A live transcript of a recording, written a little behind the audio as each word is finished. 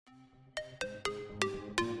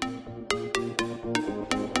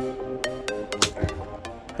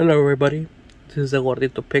Hello everybody, this is the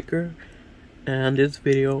Gordito Picker, and in this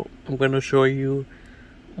video I'm going to show you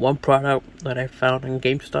one product that I found in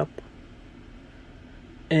Gamestop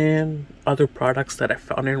and other products that I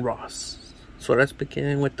found in Ross. So let's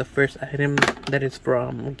begin with the first item that is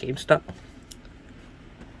from Gamestop.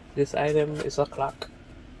 This item is a clock.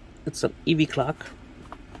 It's an EV clock,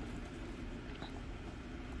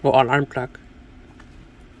 or alarm clock,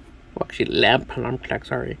 well, actually lamp alarm clock,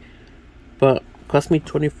 sorry, but cost me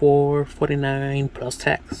 $24.49 plus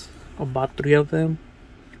tax. I bought 3 of them.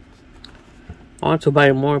 I wanted to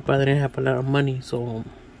buy more, but I didn't have a lot of money, so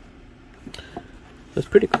it's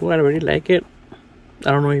pretty cool. I really like it.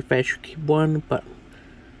 I don't know if I should keep one, but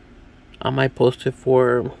I might post it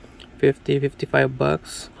for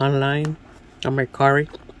 $50-$55 online on Mercari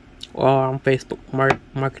or on Facebook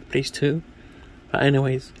Marketplace too. But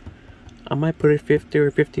anyways, I might put it 50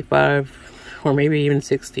 or 55 or maybe even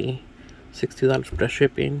 $60 plus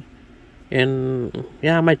shipping. And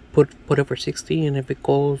yeah, I might put it for 60, and if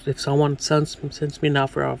someone sends me an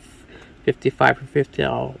offer of 55 or 50,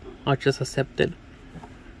 I'll just accept it.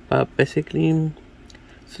 But basically,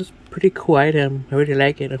 it's just a pretty cool item. I really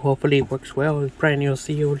like it, and hopefully it works well. It's brand new,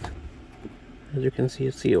 sealed. As you can see,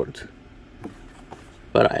 it's sealed.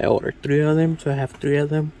 But I ordered 3 of them, so I have 3 of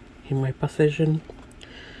them in my possession.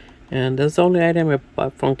 And that's the only item I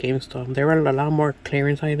bought from GameStop. There are a lot more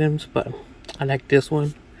clearance items, but I like this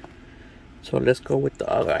one. So let's go with the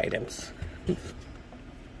other items.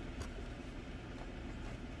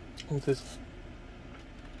 This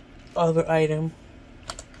other item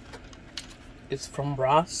is from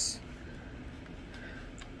Ross.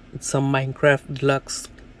 It's some Minecraft Deluxe.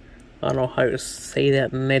 I don't know how you say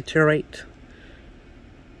that. Netherite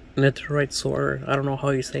sword. I don't know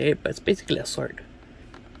how you say it, but it's basically a sword.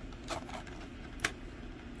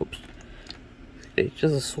 Oops. It's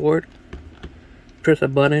just a sword. Press a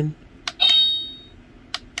button.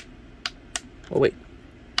 Oh wait,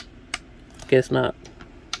 guess not.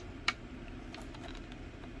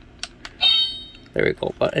 There we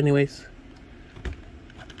go. But anyways,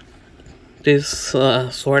 this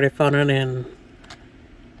sword I found it in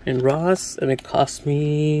Ross, and it cost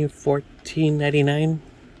me $14.99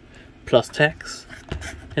 plus tax,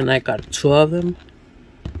 and I got 2 of them.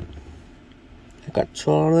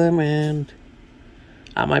 And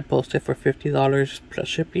I might post it for $50 plus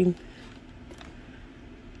shipping.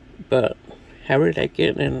 But I really like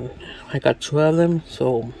it, and I got 2 of them,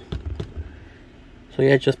 so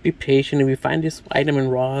yeah, just be patient. If you find this item in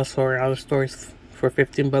Ross or other stores for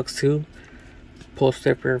 15 bucks too, post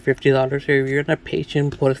it for $50. If you're not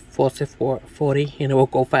patient, post it for 40, and it will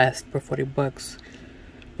go fast for 40 bucks.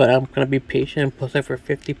 But I'm gonna be patient and post it for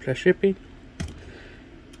 50 plus shipping,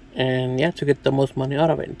 and yeah, to get the most money out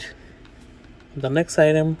of it. The next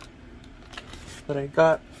item that I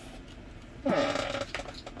got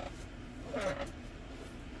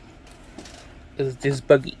is this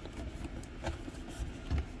buggy.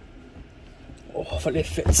 Oh, hopefully it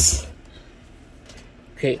fits.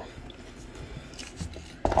 Okay.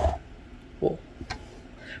 Whoa.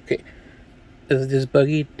 Okay. Is this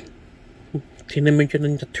buggy Teenage Mutant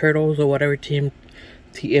Ninja Turtles or whatever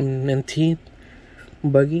TMNT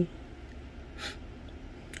buggy?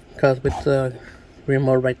 Cause with the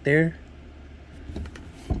remote right there.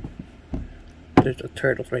 There's the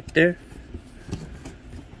turtles right there.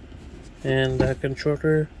 And the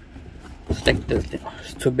controller is like this.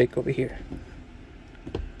 It's too big over here.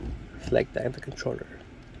 It's like that, the controller.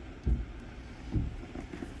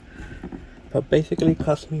 But basically, it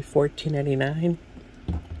cost me $14.99.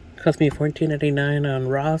 Cost me $14.99 on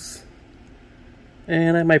Ross,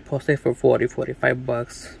 and I might post it for $45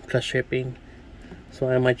 bucks plus shipping. So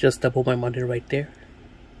I might just double my money right there.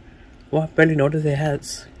 Well, I barely noticed it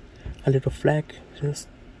has a little flag. Just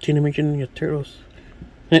Teenage Mutant Ninja Turtles.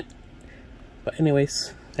 But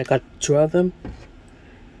anyways, I got 2 of them,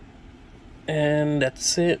 and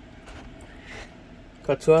that's it.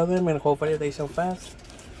 Got 2 of them, and hopefully they sell fast.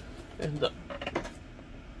 And the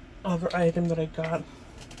other item that I got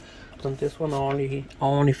on this one, I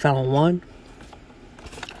only found 1.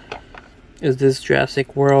 Is this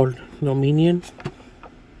Jurassic World Dominion?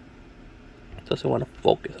 It doesn't want to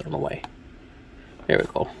focus. I don't know why. There we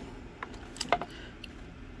go.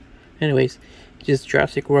 Anyways, this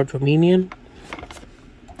Jurassic World Dominion.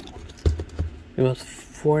 It was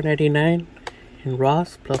 $4.99 in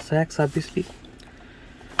Ross plus tax, obviously.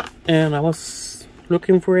 And I was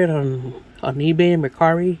looking for it on eBay and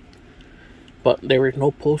Mercari, but there was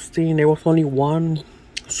no posting. There was only 1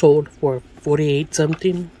 sold for 48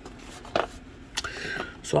 something.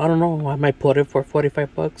 So I don't know. I might put it for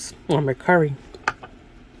 45 bucks on Mercari,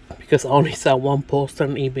 because I only saw one post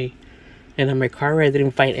on eBay, and on my car I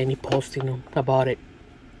didn't find any posting about it.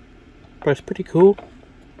 But it's pretty cool.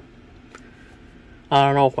 I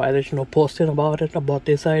don't know why there's no posting about it, about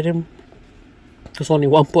this item. There's only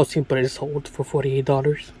one posting, but it's sold for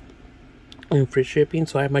 $48 in free shipping,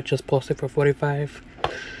 so I might just post it for $45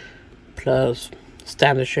 plus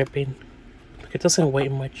standard shipping. It doesn't weigh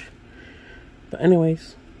much. But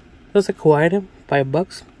anyways, that's a cool item.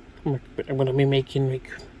 $5. I'm gonna be making like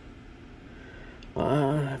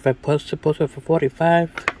if I post it for $45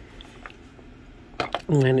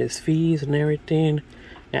 and then its fees and everything,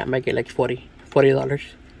 yeah, I might get like $40.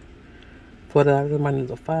 $40 minus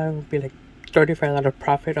the 5 would be like $35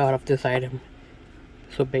 profit out of this item.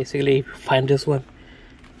 So basically, if you find this one,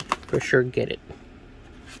 for sure get it.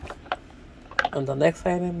 And the next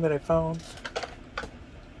item that I found,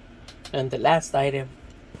 and the last item,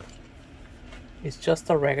 is just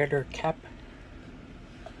a regular cap.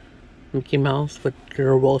 Mickey Mouse with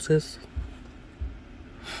little roses.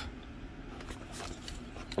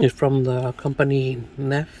 It's from the company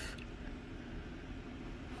Neff.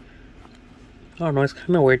 I don't know, it's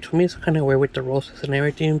kind of weird. To me, it's kind of weird with the roses and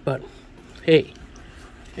everything, but hey,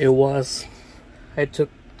 it was. I took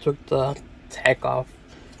the tag off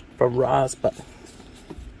from Ross, but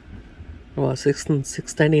it was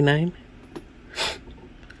 $6.99.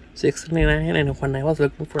 $6.99, and when I was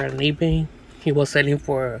looking for an eBay, he was selling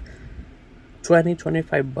for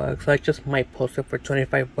 $25. So I just might post it for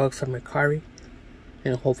 $25 on my Mercari,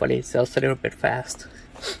 and hopefully it sells a little bit fast.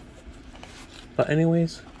 But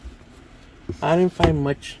anyways, I didn't find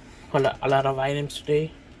a lot of items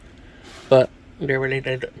today, but they're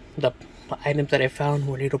related. The items that I found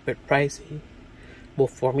were a little bit pricey. Well,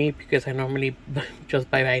 for me, because I normally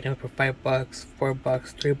just buy items for $5, $4,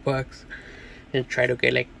 $3, and try to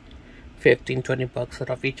get like $15-20 out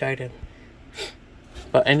of each item.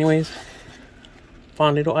 But anyways,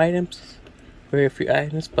 found little items, very few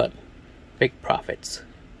items, but big profits.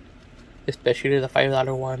 Especially the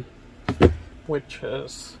 $5 one, which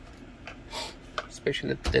is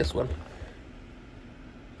especially this one,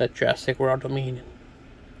 the Jurassic World Dominion.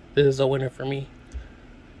 This is a winner for me.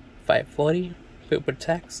 $5.40 with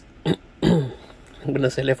tax. I'm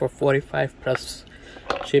gonna sell it for $45 plus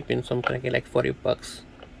shipping, so I'm gonna get like $40.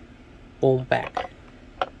 Boom, back.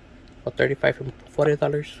 Or $35 from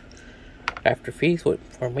 $40 after fees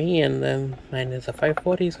for me, and then minus the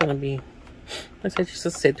 $5.40 is gonna be, let's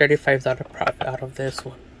just say $35 profit out of this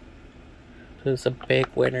one. So it's a big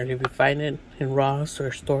winner. If you find it in Ross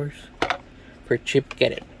or stores for cheap,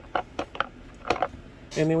 get it.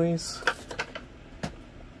 Anyways,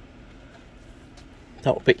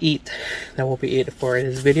 that will be it for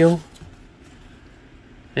this video.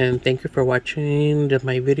 And thank you for watching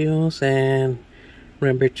my videos, and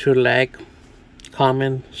remember to like,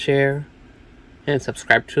 comment, share, and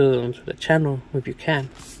subscribe to the channel if you can.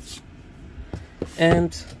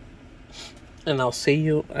 And I'll see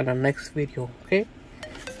you in the next video, okay?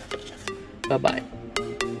 Bye bye.